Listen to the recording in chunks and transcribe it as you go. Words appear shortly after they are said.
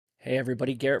Hey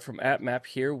everybody, Garrett from AppMap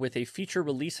here with a feature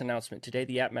release announcement. Today,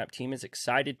 the AppMap team is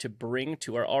excited to bring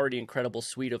to our already incredible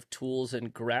suite of tools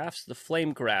and graphs, the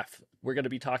Flame Graph. We're going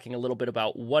to be talking a little bit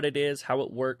about what it is, how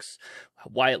it works,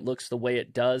 why it looks the way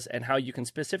it does, and how you can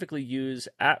specifically use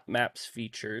AppMap's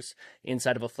features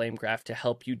inside of a Flame Graph to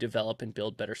help you develop and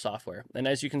build better software. And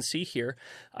as you can see here,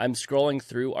 I'm scrolling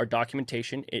through our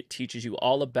documentation. It teaches you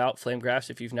all about Flame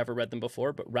Graphs if you've never read them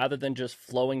before, but rather than just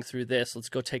flowing through this, let's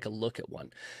go take a look at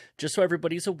one. Just so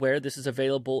everybody's aware, this is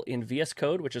available in VS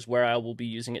Code, which is where I will be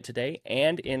using it today,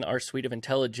 and in our suite of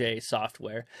IntelliJ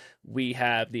software. We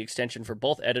have the extension for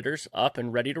both editors up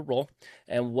and ready to roll,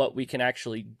 and what we can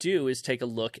actually do is take a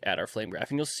look at our flame graph,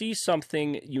 and you'll see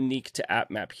something unique to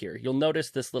AppMap here. You'll notice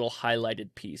this little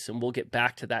highlighted piece, and we'll get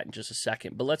back to that in just a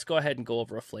second, but let's go ahead and go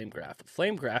over a flame graph. A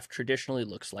flame graph traditionally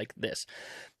looks like this.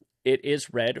 It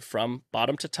is read from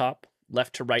bottom to top,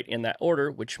 left to right in that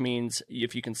order, which means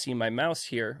if you can see my mouse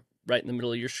here, right in the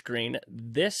middle of your screen,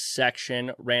 this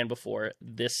section ran before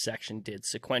this section did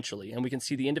sequentially. And we can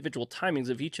see the individual timings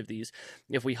of each of these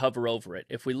if we hover over it.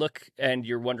 If we look, and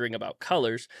you're wondering about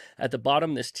colors, at the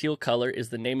bottom, this teal color is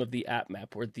the name of the app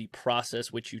map, or the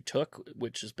process which you took,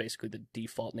 which is basically the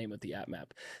default name of the app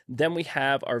map. Then we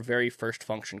have our very first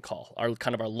function call, our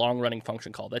long-running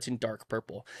function call. That's in dark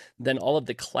purple. Then all of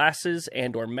the classes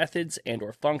and or methods and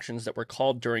or functions that were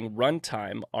called during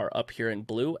runtime are up here in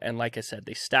blue. And like I said,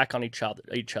 they stack on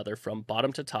each other from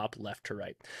bottom to top, left to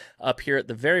right. Up here at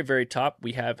the very, very top,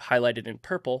 we have highlighted in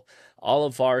purple all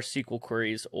of our SQL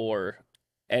queries or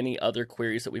any other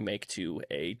queries that we make to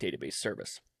a database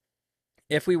service.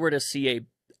 If we were to see a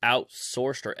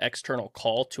outsourced or external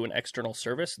call to an external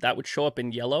service, that would show up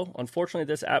in yellow. Unfortunately,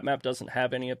 this AppMap doesn't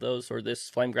have any of those, or this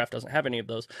flame graph doesn't have any of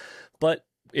those. But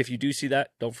if you do see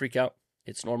that, don't freak out.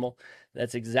 It's normal.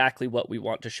 That's exactly what we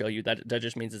want to show you. That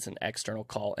just means it's an external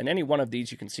call. And any one of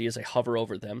these you can see as I hover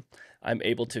over them, I'm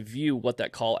able to view what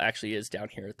that call actually is down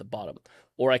here at the bottom.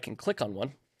 Or I can click on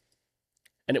one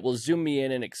and it will zoom me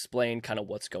in and explain kind of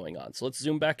what's going on. So let's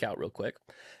zoom back out real quick.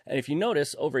 And if you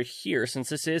notice over here, since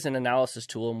this is an analysis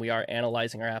tool and we are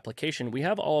analyzing our application, we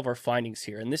have all of our findings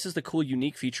here. And this is the cool,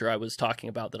 unique feature I was talking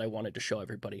about that I wanted to show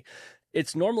everybody.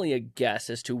 It's normally a guess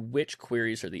as to which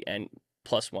queries are the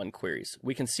N+1 queries.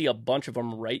 We can see a bunch of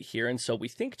them right here, and so we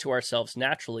think to ourselves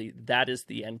naturally that is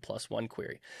the N+1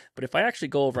 query. But if I actually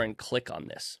go over and click on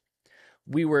this,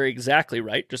 we were exactly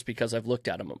right, just because I've looked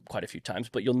at them quite a few times,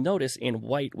 but you'll notice in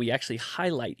white we actually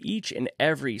highlight each and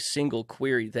every single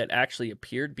query that actually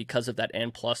appeared because of that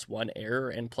N+1 error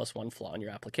or N+1 flaw in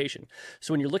your application.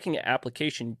 So when you're looking at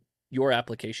your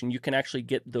application, you can actually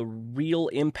get the real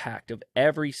impact of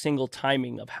every single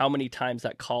timing of how many times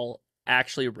that call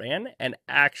actually ran, and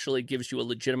actually gives you a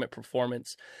legitimate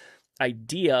performance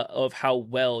idea of how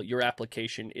well your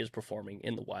application is performing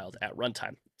in the wild at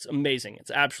runtime. It's amazing. It's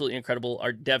absolutely incredible.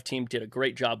 Our dev team did a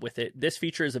great job with it. This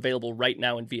feature is available right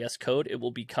now in VS Code. It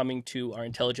will be coming to our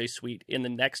IntelliJ suite in the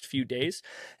next few days.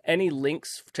 Any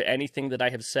links to anything that I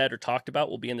have said or talked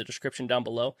about will be in the description down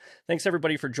below. Thanks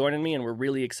everybody for joining me, and we're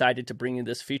really excited to bring you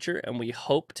this feature, and we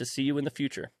hope to see you in the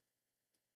future.